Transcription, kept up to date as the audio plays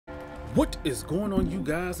What is going on, you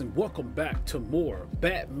guys, and welcome back to more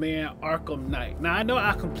Batman Arkham Knight. Now I know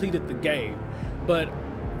I completed the game, but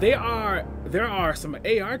there are some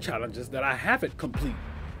AR challenges that I haven't completed.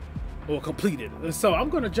 And so I'm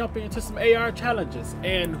going to jump into some AR challenges,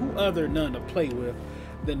 and who other none to play with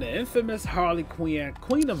than the infamous Harley Quinn,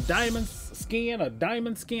 Queen of Diamond Skin, or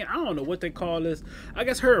Diamond Skin. I don't know what they call this. I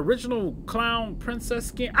guess her original clown princess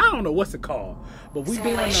skin. I don't know what's it called. But we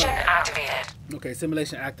doing activated. Okay,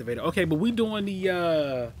 simulation activated. Okay, but we doing the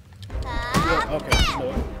yeah, okay, you know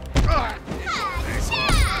what?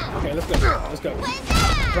 Okay, let's go. Let's go.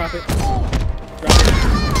 Drop it. Drop it.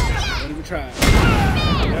 Don't even try.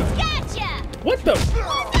 Yep. What the?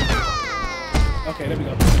 Okay, there we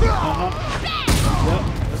go. Yep,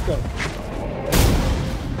 let's go.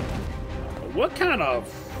 What kind of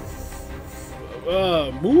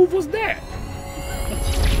move was that?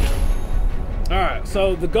 Alright,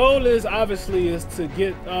 so the goal is obviously to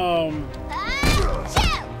get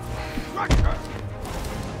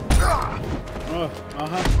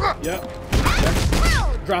yep.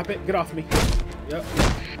 Drop it, get off me. Yep.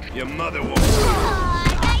 Your mother will.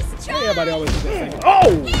 Nice try. Everybody always do that thing.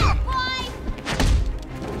 Oh!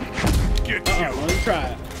 Get Don't even try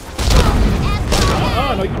it.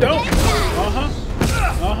 No, you don't. Wow,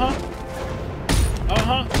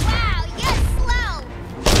 you're slow.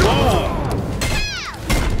 No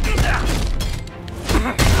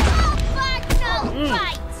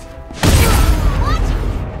fight.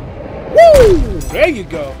 Woo! There you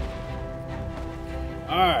go.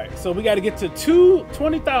 Alright, so we got to get to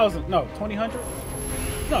 20,000. No, 20,000?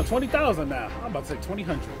 No, 20,000 now. I'm about to say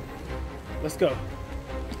 20,000. Let's go.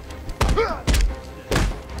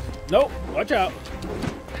 Nope, watch out.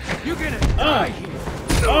 You're gonna die here.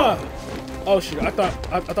 Oh shoot, I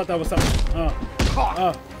thought that was something.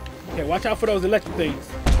 Okay, watch out for those electric things.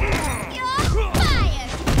 You're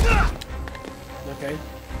fired. Okay,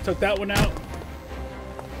 took that one out.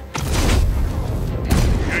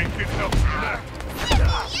 You ain't getting up from that.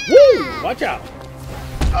 Woo! Watch out.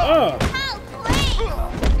 How great.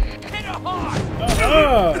 Hit her hard.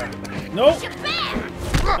 Nope.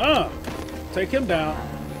 Shabam. Take him down.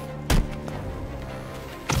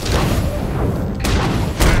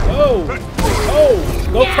 Oh,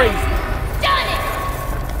 go crazy. Done it.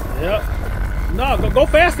 Yep. No, go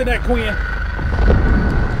faster than that, Quinn.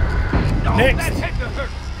 No, Next. that hit to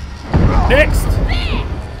hurt. Next.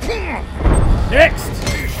 Next.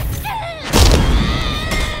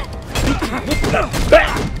 Back.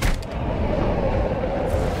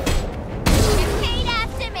 Repeat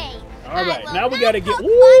after me. All right, now we not gotta get. poke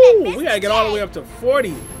Ooh, fun at we gotta Mrs. get all the way up to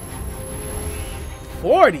 40.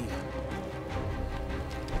 40.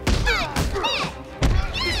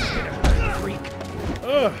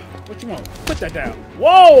 What you want? Put that down.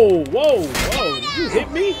 Whoa! Did you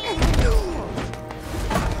hit me?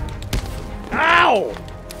 Ow!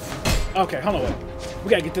 Okay, hold on. We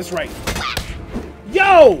gotta get this right.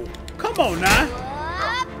 Yo! Come on now.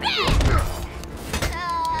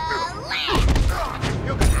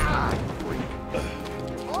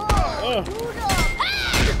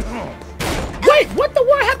 Wait,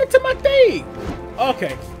 what happened to my thing?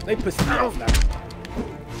 Okay, they pissed me off now.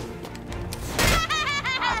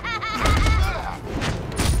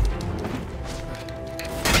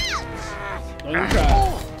 Don't even try.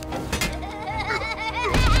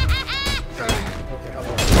 Okay, hold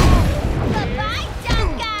on. Goodbye,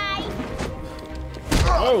 dumb guy.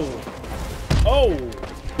 Oh,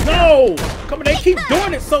 no! Come on, they keep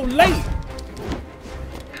doing it so late.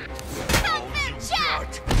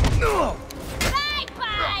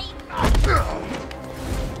 Bye-bye.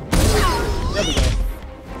 There we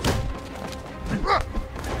go.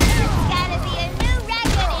 Gotta be a new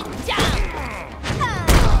record in dumb.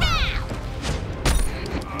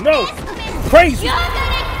 No! Crazy! You're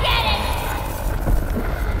gonna get it.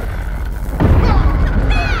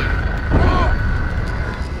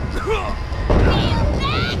 Feel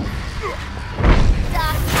that?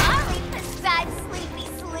 Doc Harley prescribed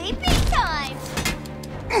sleepy time.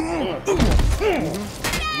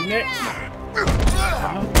 You next.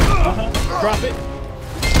 Drop it.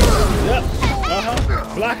 Yep.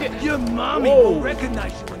 Block it. Your mommy Whoa. will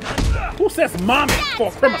recognize you when I. Who says mommy for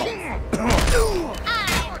a criminal? I'm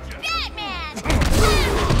Batman.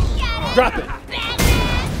 Drop it.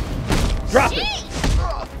 Batman. Drop it. Jeez.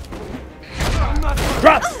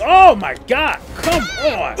 Drop it. Oh my God. Come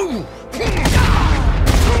on.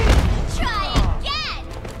 Try again.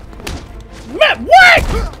 Man, what?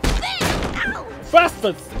 Ow.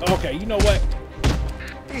 Faster. Okay, you know what?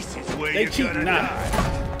 This is where They you're cheating gonna now. die.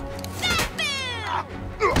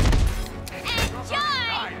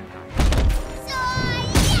 Enjoy. So,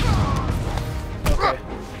 yeah.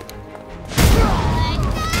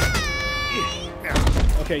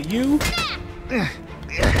 Okay, you.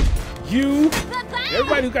 You.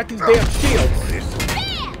 Everybody who got these damn shields.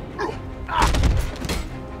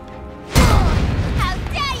 How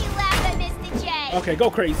dare you laugh at Mr. J? Okay, go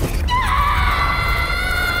crazy.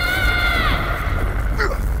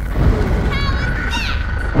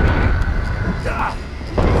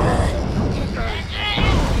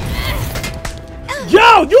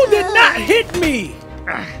 Yo, you did not hit me!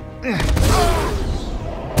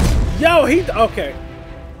 Yo, okay.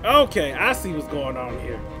 Okay, I see what's going on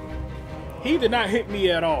here. He did not hit me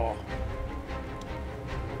at all.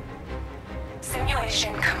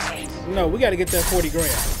 Simulation complete. No, we gotta get that 40 grand.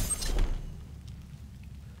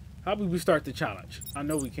 How about we restart the challenge? I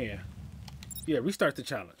know we can. Yeah, restart the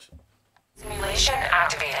challenge. Simulation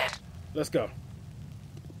activated. Let's go.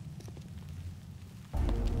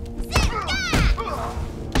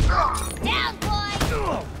 Down, boy!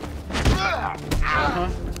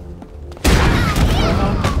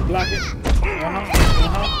 Block it.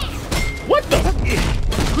 What the?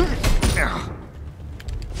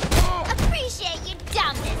 Appreciate your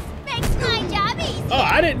dumbness. Makes my job easy. Oh,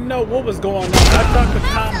 I didn't know what was going on. I thought the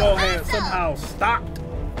combo had somehow stopped.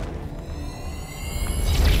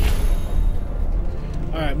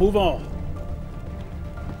 Alright, move on.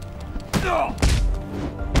 How about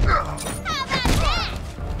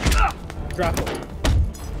that? Drop it.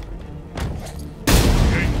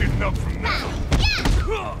 Ain't getting up from now.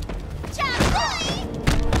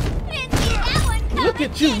 Didn't see that one coming. Look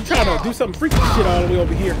at you. You trying to do some freaky shit all the way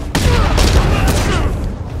over here.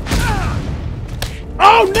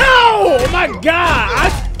 Oh no! Oh my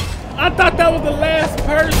god! I thought that was the last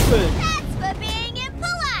person. That's for being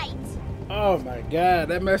impolite. Oh my god,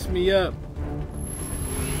 that messed me up.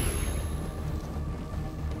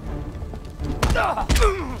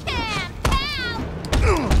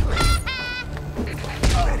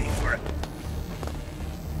 Ready for it.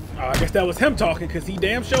 Oh, I guess that was him talking because he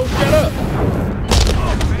damn sure shut up.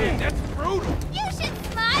 Oh man, that's brutal. You should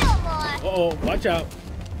smile more. Uh-oh, watch out.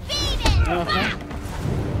 Beat it. Uh-huh.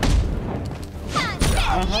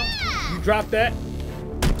 Yeah. You drop that.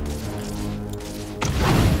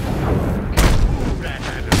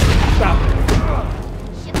 Stop it.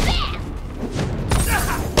 Shabam.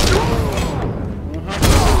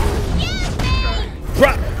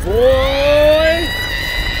 Drop, boy.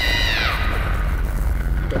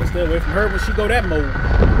 Better stay away from her when she go that mode.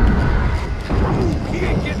 He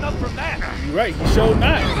ain't getting up from that. You're right, he showed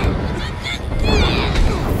not.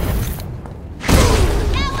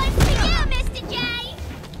 That one's for you, Mr. J.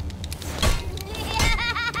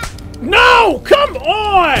 No, come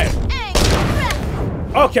on. Hey,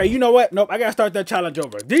 Okay, you know what? Nope, I gotta start that challenge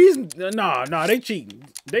over. These, nah, they cheating.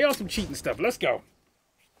 They on some cheating stuff. Let's go.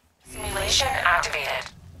 Simulation activated.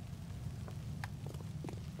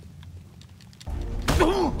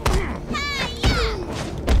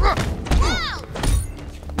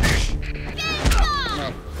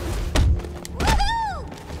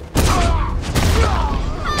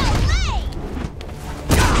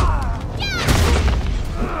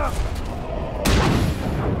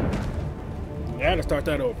 I gotta start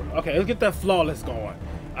that over. Okay, let's get that flawless going.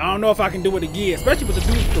 I don't know if I can do it again, especially with the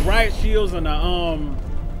dudes with the riot shields and the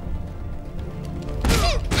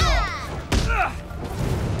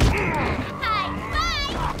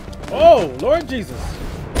Oh, Lord Jesus.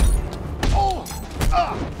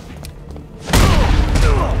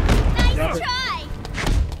 Nice try.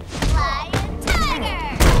 Lion tiger.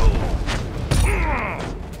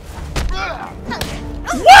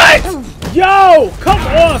 What? Yo, come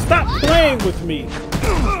on, stop playing with me.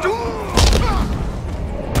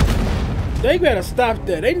 They better stop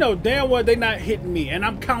that. They know damn well they not hitting me, and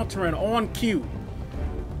I'm countering on cue.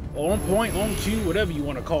 On point, on cue, whatever you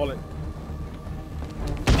want to call it.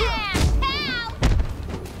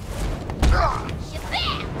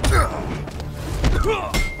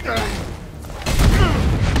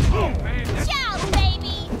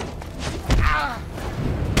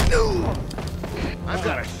 I've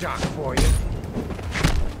got a shock for you.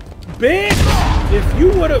 Bitch! If you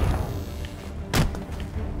would have...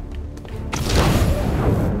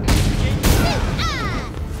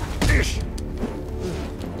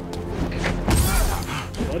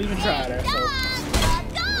 Don't even try that, so.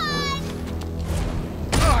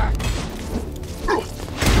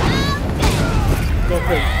 Go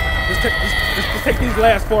crazy. Just take these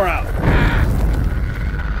last 4 out.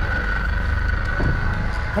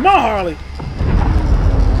 Come on, Harley.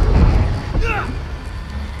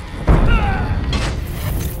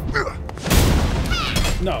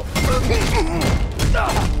 No.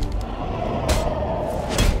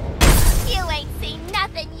 You ain't seen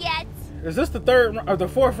nothing yet. Is this the third or the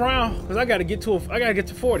fourth round? Because I gotta get to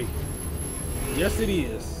 40. Yes, it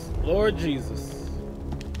is. Lord Jesus.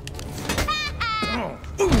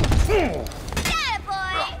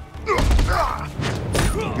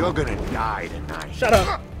 You're gonna die tonight. Shut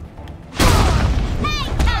up. Hey,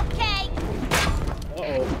 Cupcake!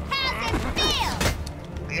 Uh-oh. How's it feel?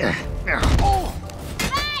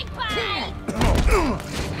 Bye-bye!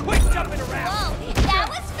 Quit jumping around. Whoa, that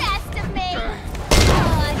was fast of me.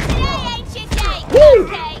 Oh, today ain't your day, Woo!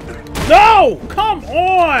 Cupcake. No! Come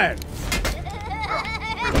on!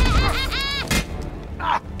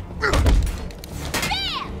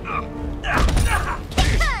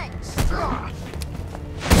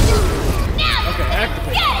 Okay,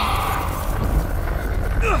 activate.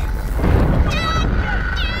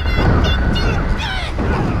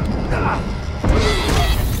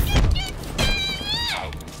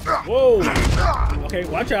 Whoa! Okay,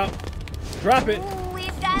 watch out. Drop it.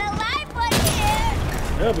 We've got a live one here.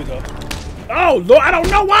 There we go. Oh, Lord, I don't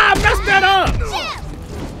know why I messed that up! Jim,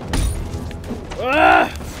 Ah!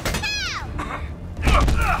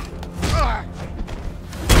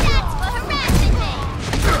 that's for harassing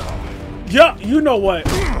me. Yeah, you know what?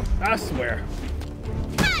 I swear.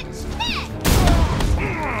 Punch, hit.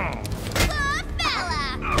 Poor fella.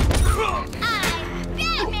 I'm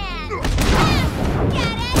Batman.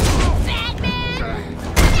 Get it? Batman.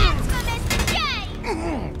 That's for Mr. J.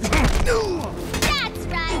 That's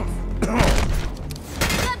right.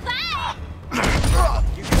 Goodbye.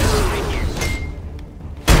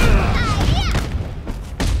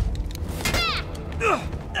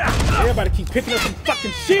 Everybody keep picking up some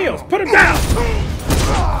fucking shields. Put them down.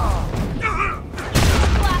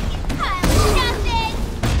 Walking past nothing.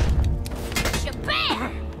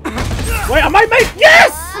 Shabam. Wait, I might make.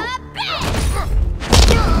 Yes!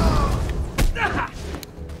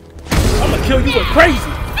 I'm gonna kill you with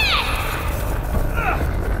crazy.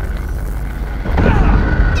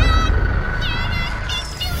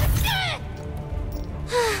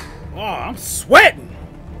 Oh, I'm sweating.